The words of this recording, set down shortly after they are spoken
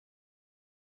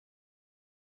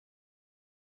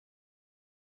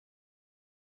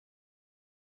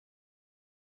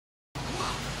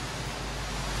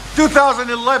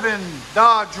2011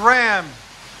 Dodge Ram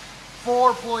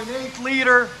 4.8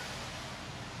 liter.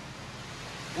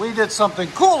 We did something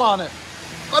cool on it.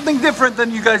 Nothing different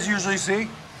than you guys usually see.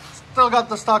 Still got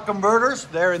the stock converters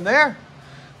there and there.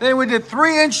 Then we did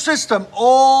 3-inch system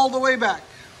all the way back.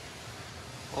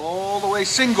 All the way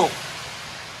single.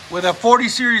 With a 40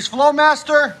 series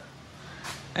Flowmaster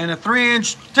and a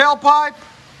 3-inch tailpipe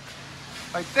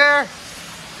right there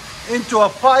into a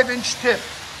 5-inch tip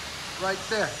right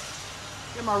there.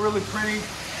 Get my really pretty,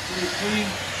 really clean.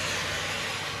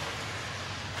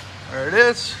 There it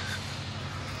is.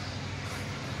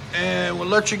 And we'll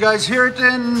let you guys hear it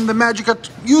in the magic of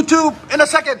YouTube in a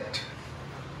second.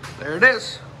 There it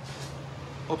is.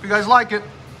 Hope you guys like it.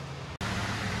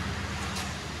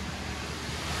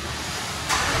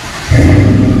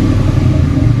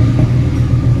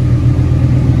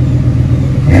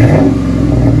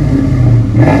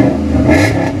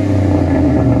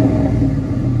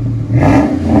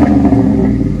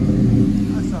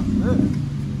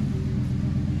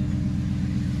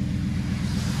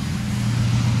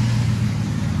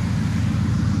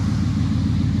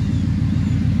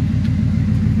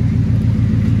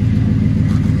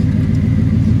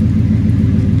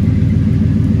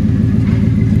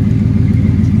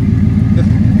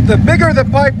 The bigger the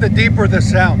pipe, the deeper the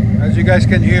sound, as you guys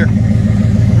can hear.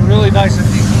 Really nice and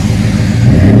deep.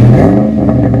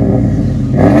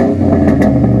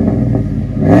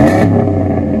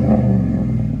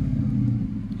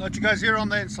 Let you guys hear on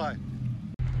the inside.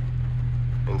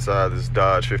 Inside this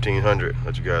Dodge 1500,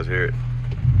 let you guys hear it.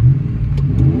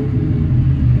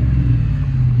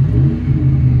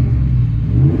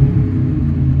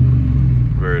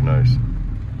 Very nice.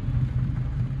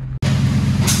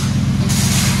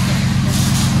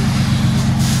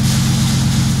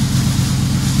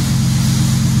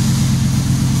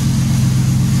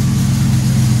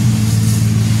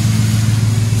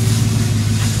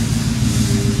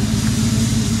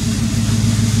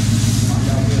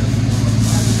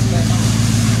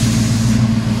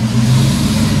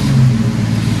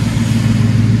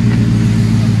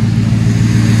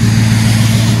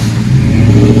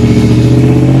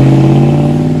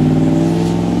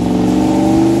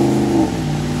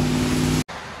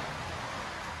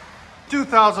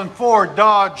 '2004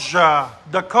 Dodge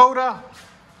Dakota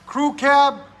Crew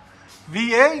Cab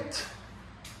V8.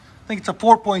 I think it's a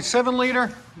 4.7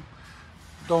 liter.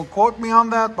 Don't quote me on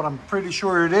that, but I'm pretty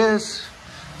sure it is.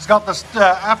 It's got the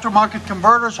aftermarket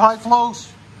converters, high flows,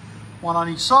 one on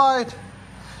each side.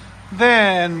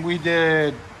 Then we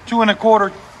did 2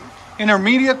 1/4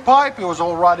 intermediate pipe. It was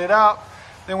all rotted out.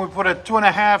 Then we put a 2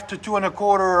 1/2 to 2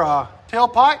 1/4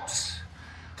 tailpipes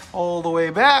all the way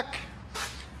back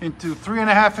into 3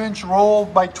 1/2-inch roll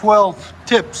by 12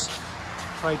 tips.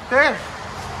 Right there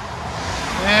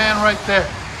and right there.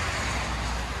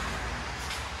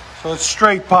 So it's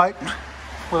straight pipe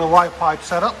with a white pipe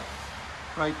setup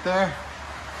right there.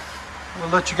 We'll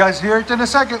let you guys hear it in a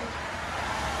second.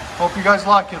 Hope you guys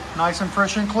like it. Nice and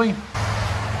fresh and clean.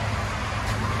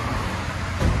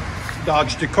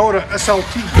 Dodge Dakota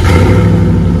SLT.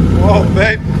 Whoa,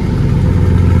 babe.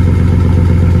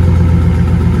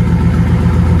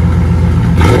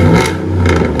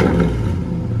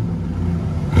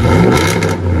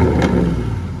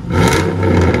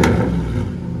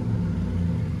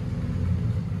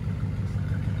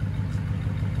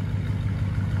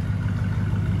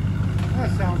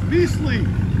 That sounds beastly.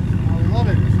 I love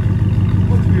it.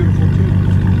 Looks beautiful too.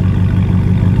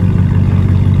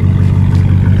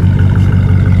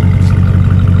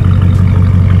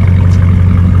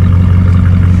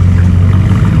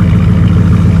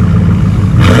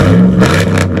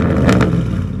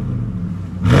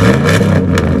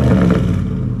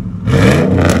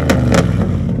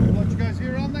 What you guys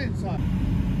hear on the inside?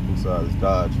 Inside this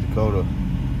Dodge Dakota.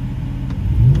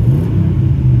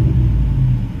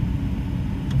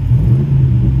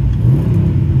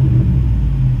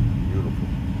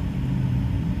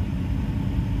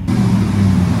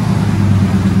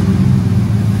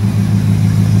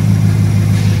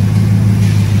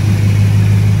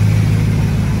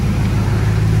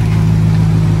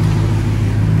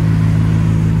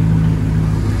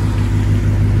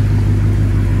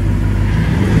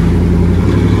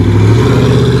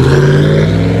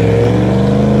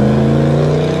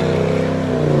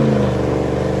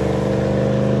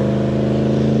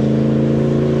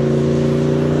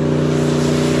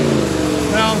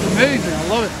 Amazing, I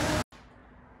love it.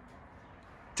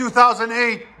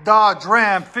 2008 Dodge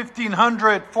Ram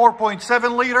 1500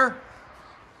 4.7 liter.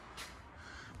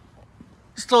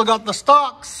 Still got the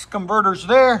stocks, converters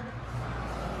there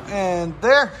and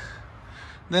there.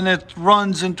 Then it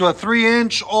runs into a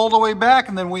 3-inch all the way back,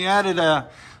 and then we added a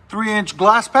 3-inch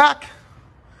glass pack.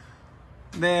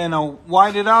 Then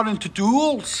wide it out into 2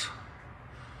 holes.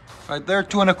 Right there,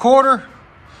 2 1/4.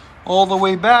 All the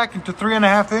way back into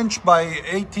 3.5 inch by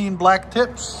 18 black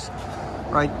tips.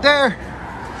 Right there.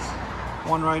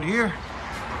 One right here.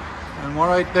 And one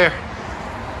right there.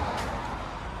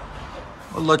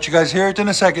 I'll let you guys hear it in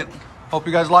a second. Hope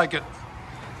you guys like it.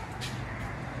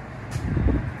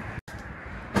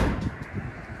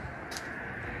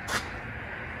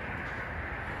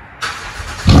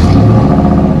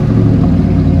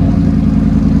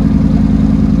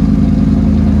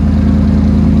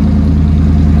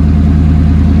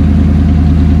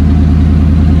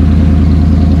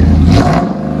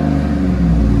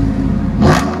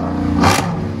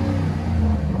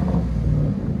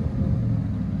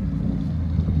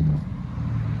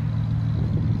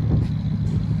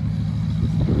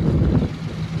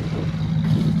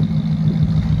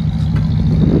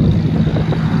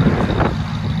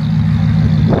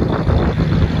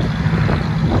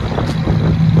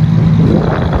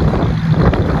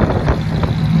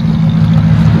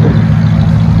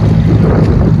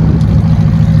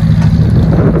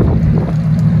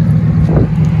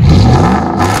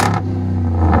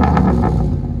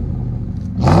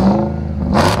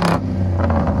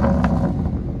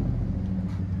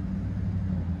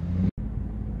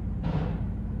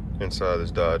 Inside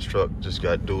this Dodge truck just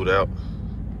got dualed out.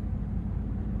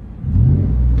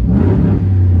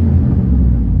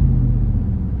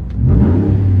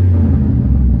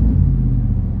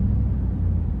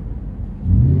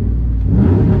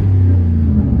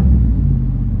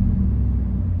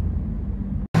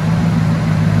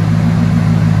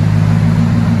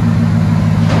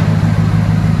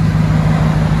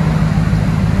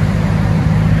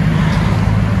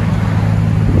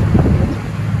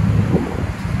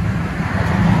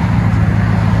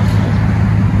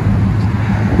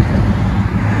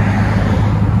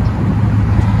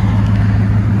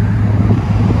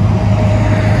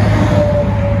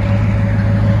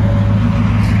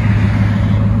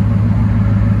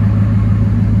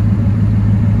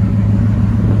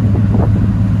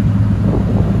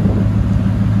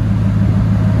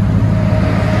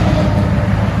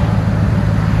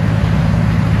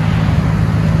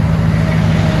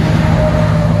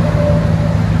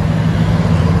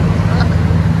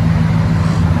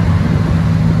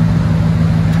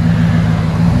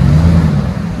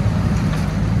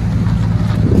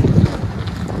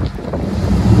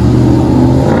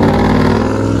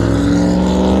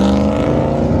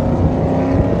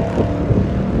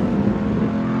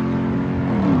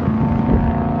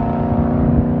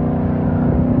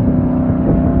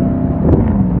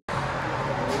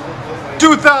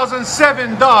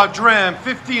 '2007 Dodge Ram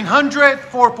 1500,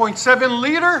 4.7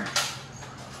 liter.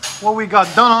 What we got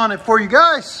done on it for you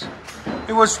guys.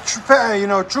 It was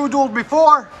true dualed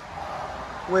before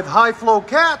with high flow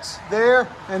cats there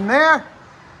and there,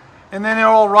 and then it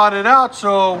all rotted out.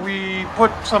 So we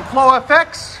put some Flow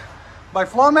FX by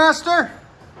Flowmaster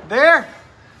there,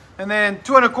 and then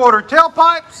 2 1/4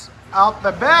 tailpipes out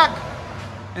the back,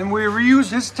 and we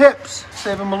reused his tips,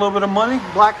 save him a little bit of money.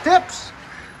 Black tips.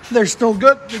 They're still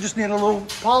good. They just need a little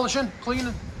polishing,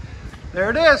 cleaning. There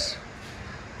it is.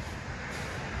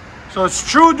 So it's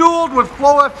true dualed with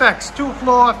Flow FX, 2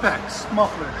 Flow FX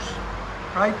mufflers.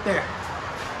 Right there.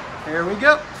 There we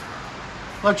go.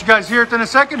 Let you guys hear it in a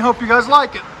second. Hope you guys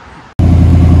like it.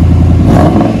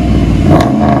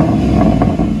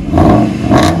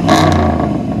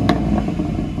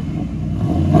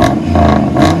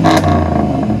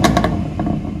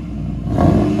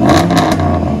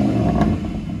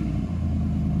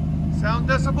 Sound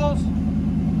decibels,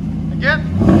 again,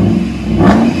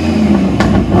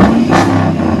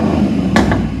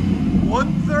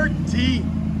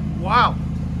 113. Wow,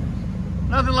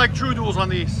 nothing like true duals on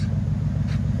these.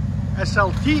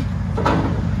 SLT.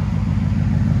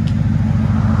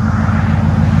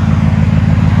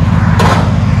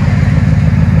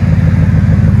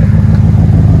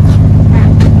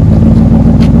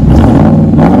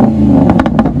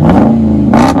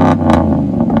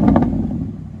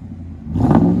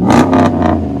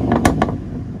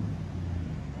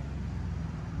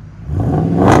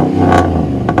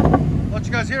 Let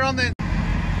you guys hear on the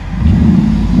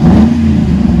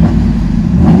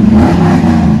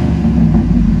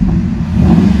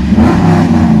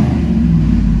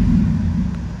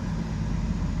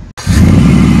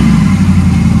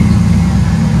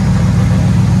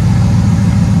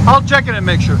I'll check it and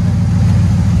make sure.